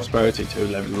luck and prosperity to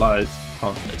whoever relies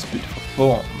upon its beautiful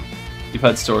form. You've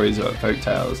heard stories about folk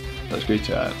tales of such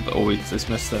creature, but always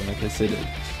dismissed them and considered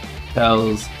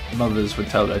tales mothers would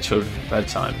tell their children at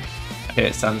bedtime. Here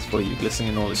it stands for you, glistening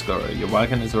in all its glory. Your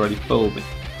wagon is already full with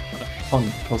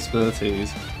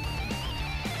possibilities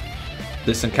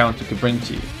this encounter could bring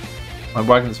to you. My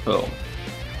wagon's full.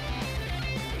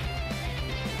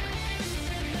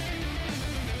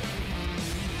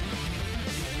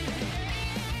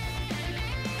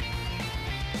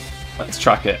 Let's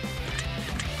track it.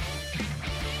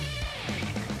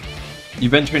 You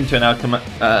venture into an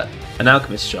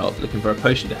alchemist shop looking for a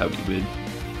potion to help you with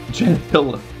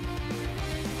genital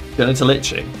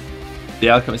itching. The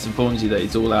alchemist informs you that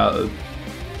he's all out of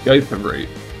gopher root,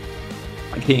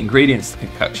 a key ingredient to the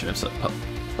concoction of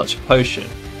such a potion.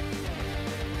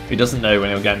 He doesn't know when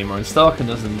he'll get any more in stock and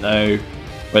doesn't know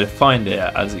where to find it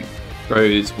as it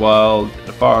grows wild in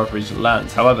the far off regional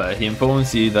lands. However, he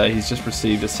informs you that he's just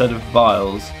received a set of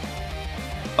vials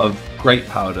of grape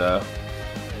powder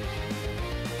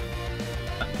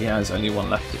and he has only one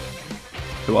left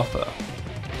to offer.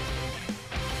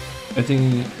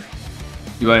 Everything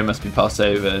you own must be passed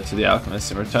over to the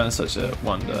alchemist in return for such a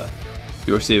wonder.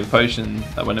 You'll receive a potion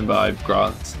that, when imbibed,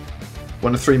 grants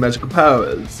one of 3 magical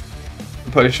powers.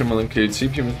 The potion will include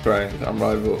superhuman strength,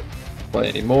 unrivaled by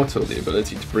any mortal, the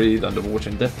ability to breathe underwater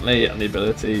indefinitely, and the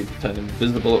ability to turn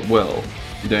invisible at will.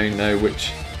 You don't know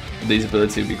which of these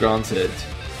abilities will be granted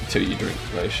until you drink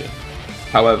the potion.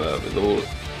 However, with all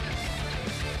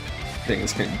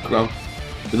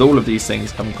of these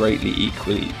things come greatly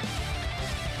equally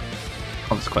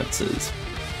consequences.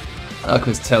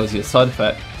 Alchemist tells you a side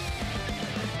effect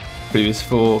previous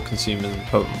 4 consumers of the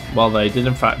problem. While they did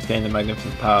in fact gain the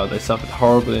magnificent power, they suffered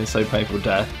horribly and so painful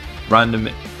death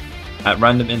at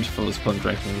random intervals upon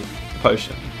drinking the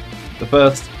potion. The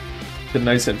first had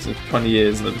no symptoms for 20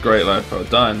 years and lived a great life while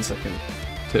dying. The second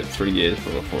took 3 years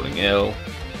before falling ill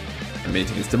and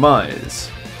meeting his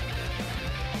demise.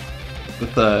 The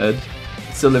third,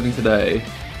 still living today,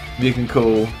 you can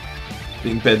call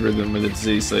being bedridden with a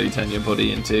disease so you turn your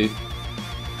body into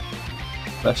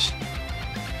flesh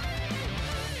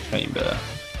chamber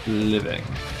living.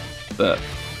 But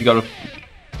you got a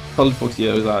solid 40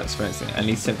 years without experiencing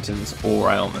any symptoms or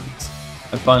ailments.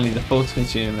 And finally, the fourth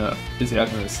consumer is the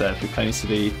alchemist said, who claims to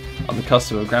be on the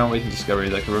cusp of a groundbreaking discovery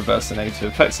that can reverse the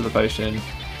negative effects of the potion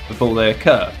before they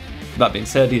occur. That being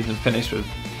said, he isn't finished with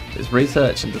his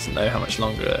research and doesn't know how much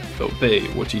longer it will be.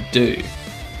 What do you do?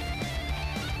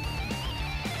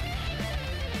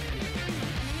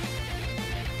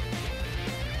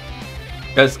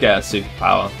 Let's get a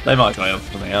superpower. They might go on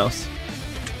for something else.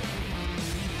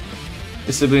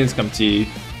 Your siblings come to you,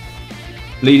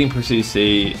 bleeding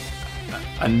profusely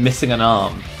and missing an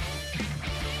arm.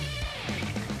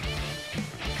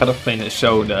 Cut off between its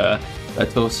shoulder, their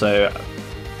torso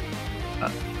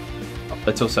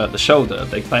at the shoulder.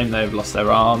 They claim they've lost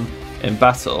their arm in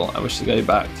battle and wish to go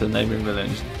back to the neighbouring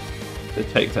village to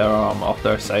take their arm off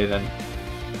their assailant.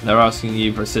 And they're asking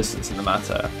you for assistance in the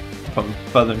matter. Upon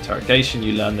further interrogation,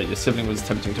 you learn that your sibling was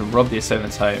attempting to rob the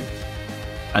assailant's home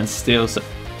and steal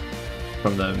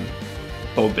from them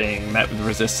before being met with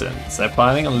resistance. They're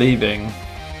planning on leaving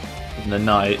in the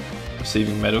night,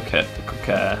 receiving medical care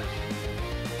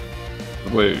for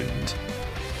the wound.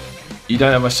 You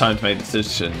don't have much time to make a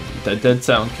decision. They're dead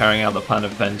set on carrying out the plan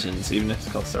of vengeance, even if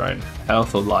it costs their own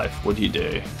health or life. What do you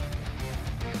do?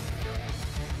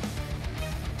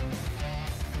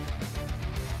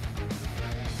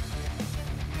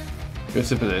 Go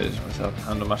to village myself,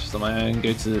 handle matters on my own.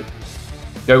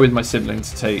 Go with my sibling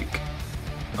to take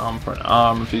arm for an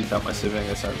arm. Refuse to help my sibling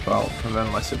as well. Prevent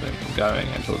my sibling from going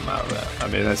and talk them out of it. I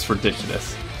mean, that's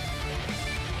ridiculous.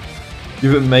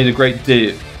 You've made a great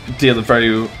deal of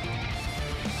very.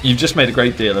 You've just made a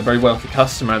great deal. A very wealthy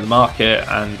customer in the market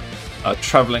and are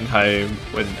travelling home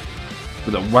with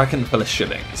a wagon full of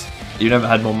shillings. You've never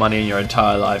had more money in your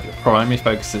entire life. Your primary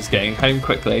focus is getting home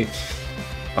quickly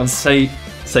and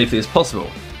safely as possible.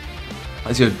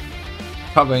 As you're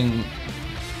travelling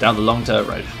down the long dirt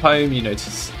road home, you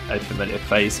notice a familiar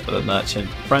face of a merchant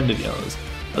friend of yours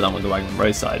along with the wagon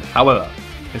roadside. However,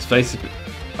 his face is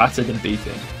battered and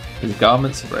beaten, his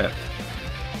garments are ripped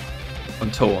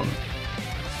and torn,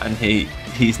 and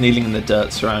he's kneeling in the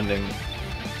dirt surrounded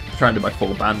by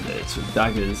 4 bandits with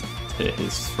daggers to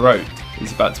his throat.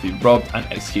 He's about to be robbed and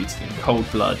executed in cold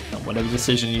blood, and whatever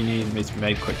decision you need needs to be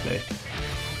made quickly.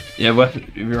 You have a weapon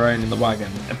of your own in the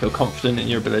wagon and feel confident in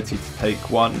your ability to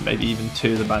take 1, maybe even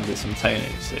 2 of the bandits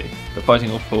simultaneously, but fighting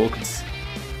all 4 could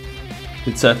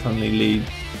certainly lead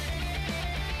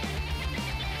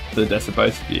to the death of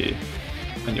both of you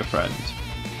and your friend.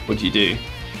 What do you do?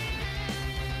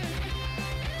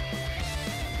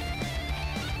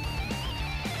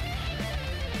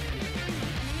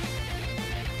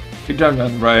 You drive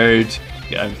down the road,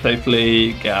 get home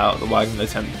safely, get out of the wagon,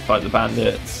 attempt to fight the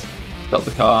bandits. Stop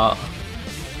the car.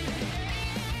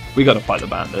 We gotta fight the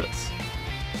bandits.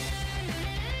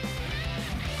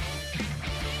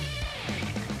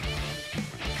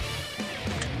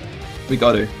 We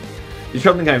got to. You're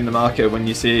travelling home in the market when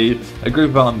you see a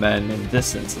group of armed men in the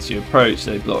distance. As you approach,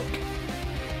 they block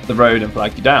the road and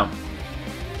flag you down.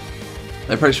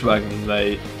 They approach the wagon and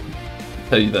they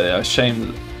tell you they are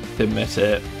ashamed to admit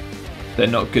it. They're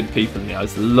not good people in the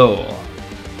eyes of the law.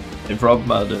 They've robbed,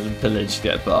 murdered and pillaged to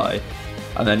get by,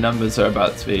 and their numbers are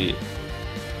about to be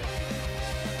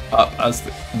up as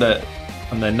their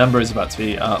number is about to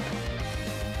be up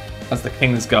as the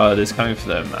King's Guard is coming for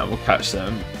them and will catch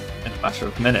them in a matter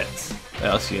of minutes. They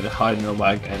ask you to hide in the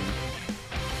wagon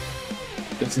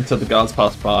just until the guards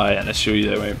pass by and assure you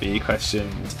they won't be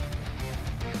questioned.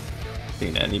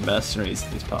 Seen any mercenaries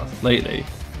in these parts lately?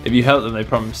 If you help them, they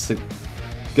promise to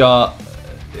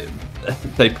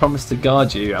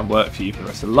guard you and work for you for the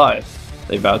rest of life.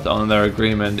 They vowed to honour their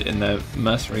agreement in their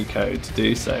mercenary code to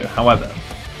do so. However,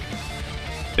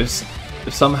 if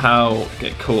somehow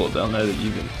get caught, they'll know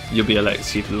that you'll be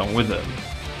executed along with them.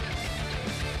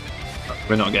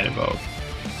 We're not getting involved.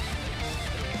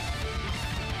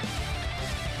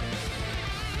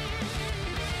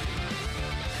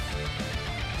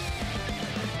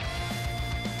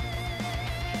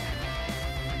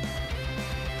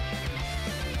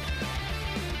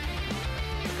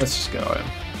 Let's just go home.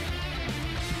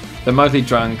 They're mostly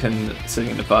drunk and sitting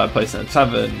in the fireplace in a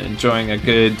tavern, enjoying a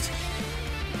good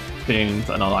tunes,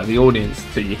 and unlike the audience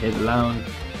until you hear the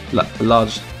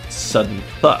large sudden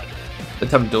thud. The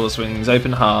tavern door swings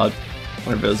open hard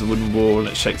when it builds a wooden wall and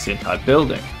it shakes the entire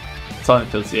building. Silence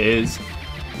fills your ears.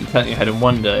 You turn your head and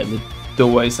wonder. In the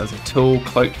doorway stands a tall,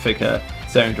 cloaked figure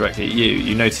staring directly at you.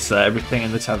 You notice that everything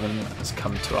in the tavern has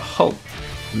come to a halt.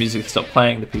 The music has stopped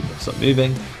playing, the people have stopped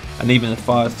moving, and even the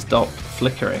fire stopped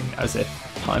flickering as if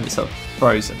time itself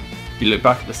frozen. You look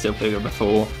back at the still figure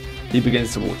before he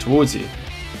begins to walk towards you.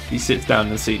 He sits down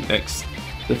in the seat next to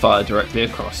the fire directly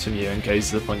across from you and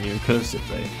gazes upon you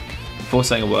inquisitively. Before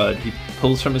saying a word, he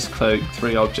pulls from his cloak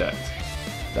 3 objects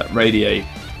that radiate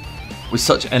with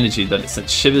such energy that it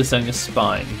sends shivers down your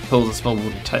spine. He pulls up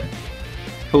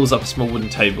a small wooden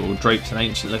table, drapes an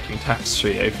ancient-looking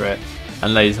tapestry over it,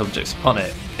 and lays objects upon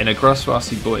it. In a gruff,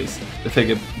 raspy voice, the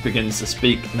figure begins to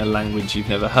speak in a language you've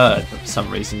never heard, but for some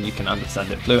reason you can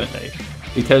understand it fluently.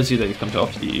 He tells you that he's come to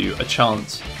offer you a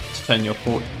chance to turn your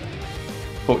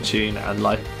fortune and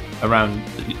life around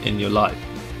in your life,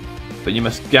 but you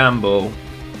must gamble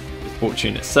with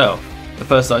fortune itself. The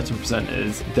first item presented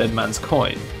is Dead Man's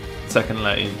Coin. The second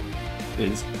lane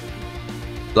is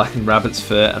Blackened Rabbit's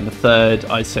Foot, and the third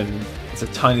item is a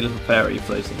tiny little fairy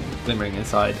floating, glimmering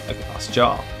inside a glass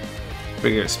jar. The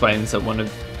figure explains that one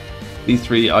of these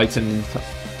 3 items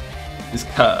is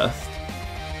cursed,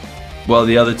 while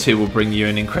the other 2 will bring you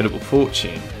an incredible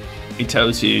fortune. He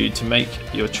tells you to make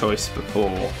your choice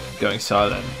before going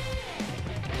silent.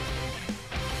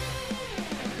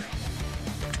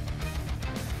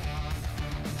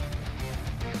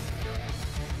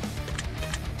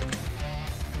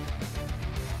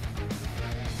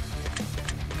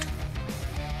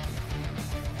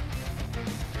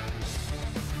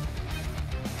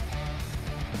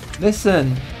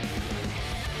 Listen!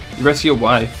 You rescue your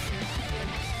wife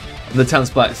and the town's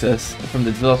blacksmith from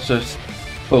the disastrous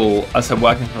fall as her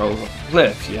wagon rolls off the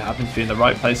cliff. You happen to be in the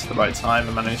right place at the right time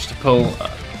and manage to pull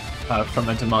from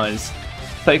her demise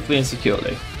safely and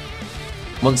securely.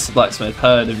 Once the blacksmith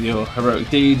heard of your heroic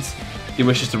deeds, he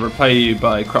wishes to repay you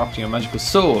by crafting a magical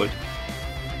sword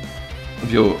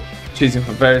of your choosing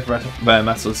from various rare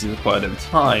metals he's acquired over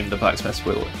time. The blacksmith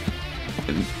will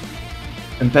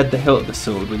embed the hilt of the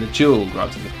sword with a jewel,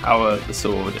 granting the power of the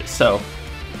sword itself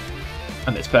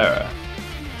and its bearer.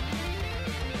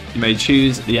 You may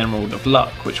choose the Emerald of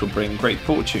Luck, which will bring great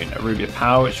fortune, a Ruby of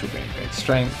Power, which will bring great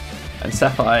strength, and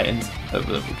Sapphire that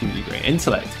will give you great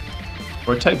intellect.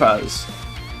 Or a Topaz,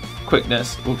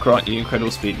 quickness will grant you incredible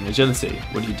speed and agility.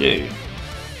 What do you do?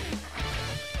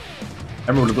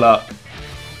 Emerald of Luck.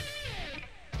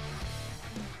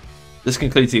 This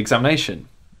concludes the examination.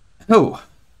 Oh,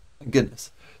 thank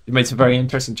goodness. You've made some very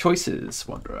interesting choices,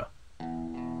 Wanderer.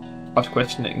 After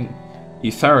questioning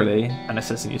you thoroughly and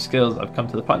assessing your skills, I've come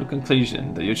to the final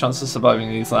conclusion that your chances of surviving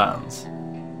these lands.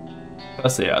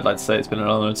 Firstly, I'd like to say it's been an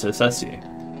honour to assess you.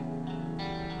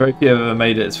 Very few have ever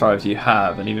made it as far as you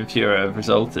have, and even fewer have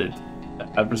results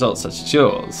such as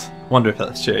yours. I wonder if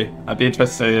that's true. I'd be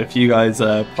interested if you guys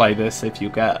play this, if you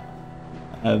get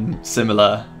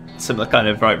similar kind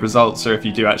of results, or if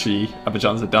you do actually have a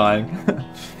chance of dying.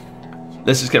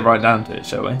 Let's just get right down to it,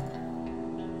 shall we?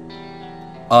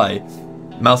 I,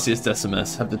 Malcius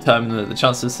Decimus, have determined that the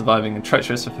chances of surviving in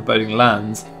treacherous and foreboding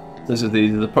lands such as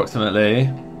these is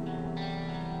approximately...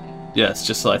 Yes,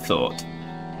 just as I thought.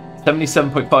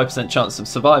 77.5% chance of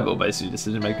survival based on your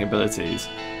decision-making abilities,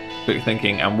 quick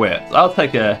thinking and wit. I'll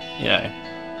take a,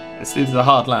 these are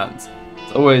hard lands.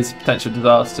 There's always potential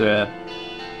disaster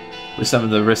with some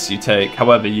of the risks you take.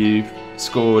 However, you've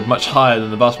scored much higher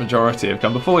than the vast majority have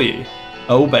come before you.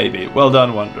 Oh baby, well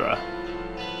done, Wanderer.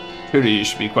 Truly, you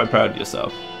should be quite proud of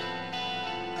yourself.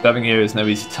 Serving here is no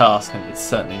easy task, and it's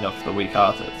certainly not for the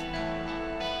weak-hearted.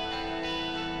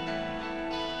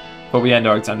 Before we end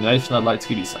our examination, I'd like to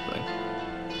give you something.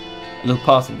 A little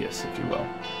parting gift, if you will.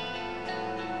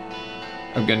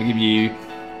 I'm going to give you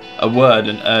a word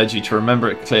and urge you to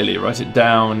remember it clearly. Write it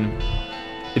down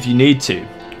if you need to,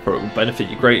 for it will benefit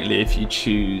you greatly if you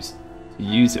choose to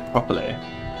use it properly.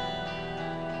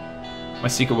 My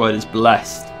secret word is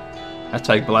blessed.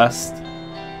 Hashtag blessed.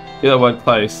 Keep that word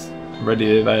close and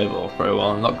readily available, for it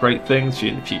will unlock great things for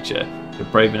you in the future if you're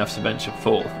brave enough to venture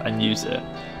forth and use it.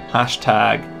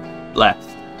 Hashtag blessed.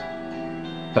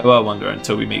 Farewell, Wanderer,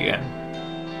 until we meet again.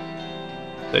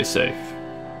 Stay safe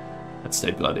and stay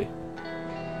bloody.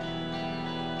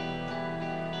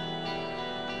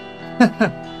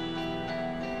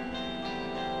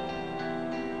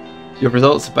 Your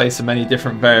results are based on many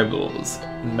different variables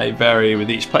and may vary with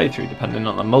each playthrough depending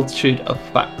on a multitude of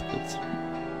factors.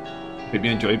 Hope you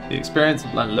enjoyed the experience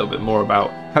and learned a little bit more about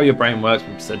how your brain works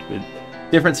when presented with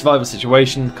different survival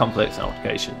situations, conflicts and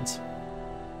applications.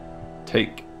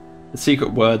 Take the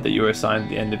secret word that you were assigned at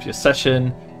the end of your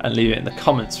session and leave it in the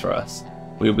comments for us.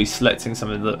 We will be selecting some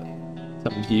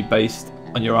of you based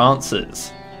on your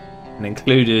answers and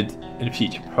included in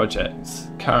future projects.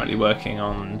 Currently working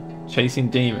on Chasing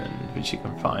Demons, which you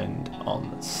can find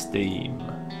on Steam.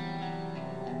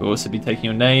 We'll also be taking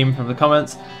your name from the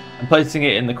comments and placing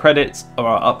it in the credits of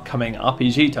our upcoming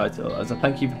RPG title as a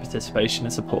thank you for participation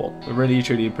and support. We really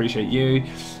truly appreciate you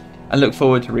and look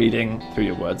forward to reading through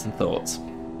your words and thoughts.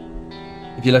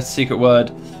 If you left a secret word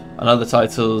on other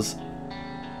titles,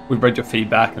 we've read your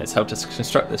feedback and it's helped us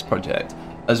construct this project,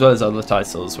 as well as other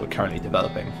titles we're currently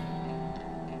developing.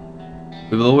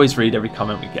 We will always read every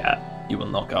comment we get. You will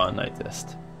not go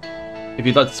unnoticed. If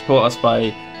you'd like to support us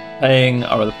by paying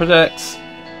our other projects,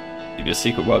 leave your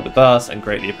secret word with us and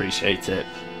greatly appreciate it.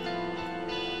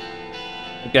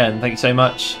 Again, thank you so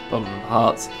much, bottom of the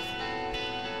heart.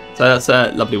 So that's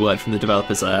a lovely word from the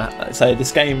developers there. So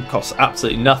this game costs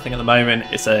absolutely nothing at the moment.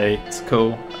 It's a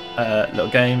cool little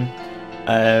game.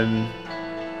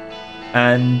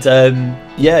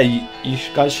 Yeah, you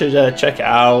guys should check it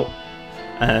out.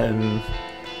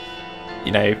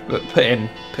 You know, put in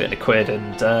a quid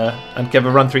and give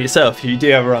a run through yourself. If you do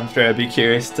have a run through, I'd be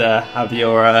curious to have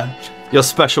your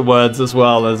special words as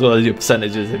well as your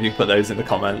percentages. If you put those in the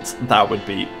comments, that would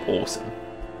be awesome.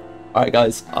 All right,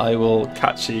 guys, I will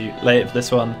catch you later for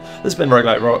this one. This has been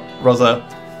RogueLike Rozza.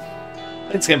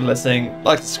 Thanks again for listening.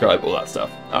 Like, subscribe, all that stuff.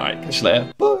 All right, catch you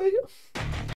later. Bye.